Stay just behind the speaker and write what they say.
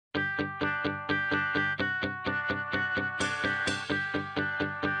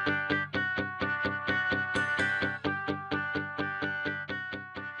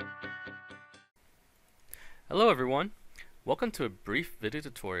Hello everyone, welcome to a brief video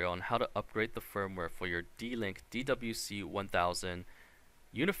tutorial on how to upgrade the firmware for your D-Link DWC 1000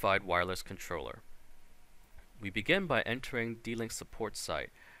 Unified Wireless Controller. We begin by entering D-Link's support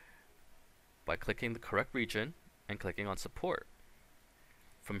site by clicking the correct region and clicking on support.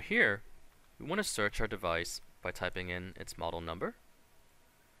 From here, we want to search our device by typing in its model number,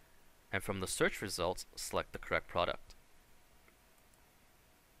 and from the search results, select the correct product.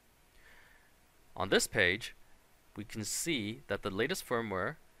 On this page, we can see that the latest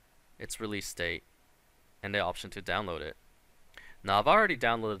firmware, its release date, and the option to download it. Now I've already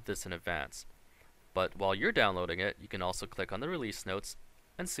downloaded this in advance, but while you're downloading it, you can also click on the release notes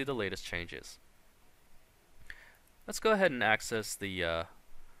and see the latest changes. Let's go ahead and access the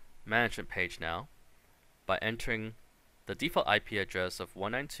management page now by entering the default IP address of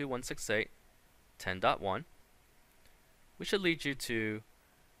 192.168.10.1, which should lead you to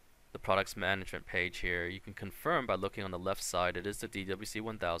the products management page here. You can confirm by looking on the left side, it is the DWC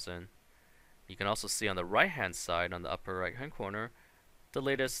 1000. You can also see on the right hand side, on the upper right hand corner, the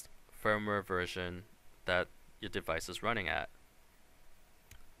latest firmware version that your device is running at.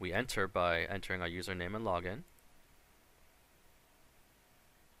 We enter by entering our username and login.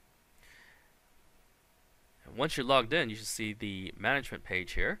 And once you're logged in, you should see the management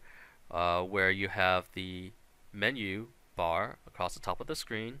page here, where you have the menu bar across the top of the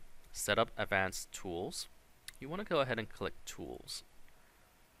screen. Set up advanced tools. You want to go ahead and click tools.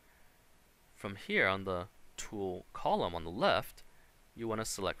 From here on the tool column on the left, you want to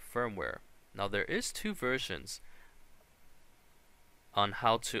select firmware. Now there is two versions on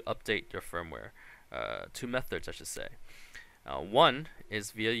how to update your firmware. Two methods, I should say. One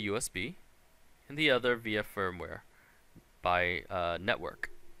is via USB and the other via firmware by network.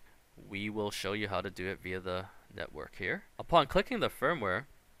 We will show you how to do it via the network here. Upon clicking the firmware,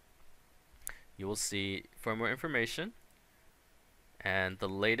 you will see firmware information and the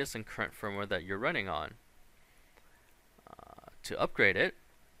latest and current firmware that you're running on. To upgrade it,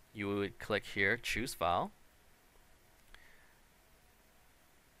 you would click here, choose file.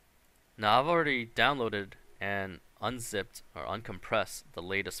 Now I've already downloaded and unzipped or uncompressed the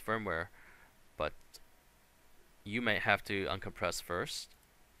latest firmware, but you may have to uncompress first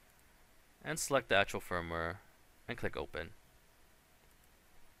and select the actual firmware and click open.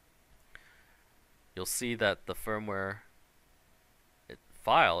 You'll see that the firmware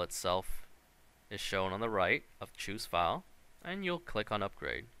file itself is shown on the right of choose file, and you'll click on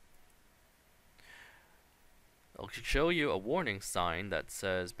upgrade. It'll show you a warning sign that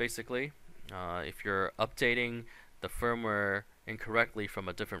says basically if you're updating the firmware incorrectly from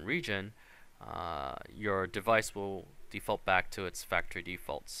a different region, your device will default back to its factory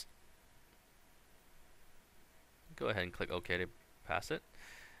defaults. Go ahead and click OK to pass it.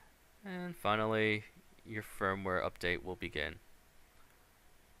 And finally, your firmware update will begin.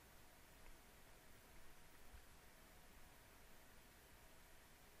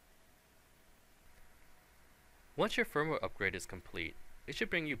 Once your firmware upgrade is complete, it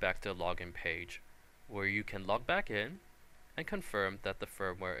should bring you back to the login page, where you can log back in and confirm that the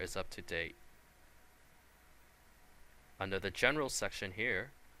firmware is up to date. Under the General section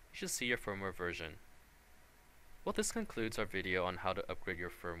here, you should see your firmware version. Well, this concludes our video on how to upgrade your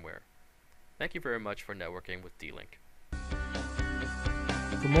firmware. Thank you very much for networking with D-Link.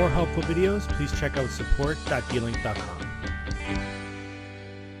 For more helpful videos, please check out support.dlink.com.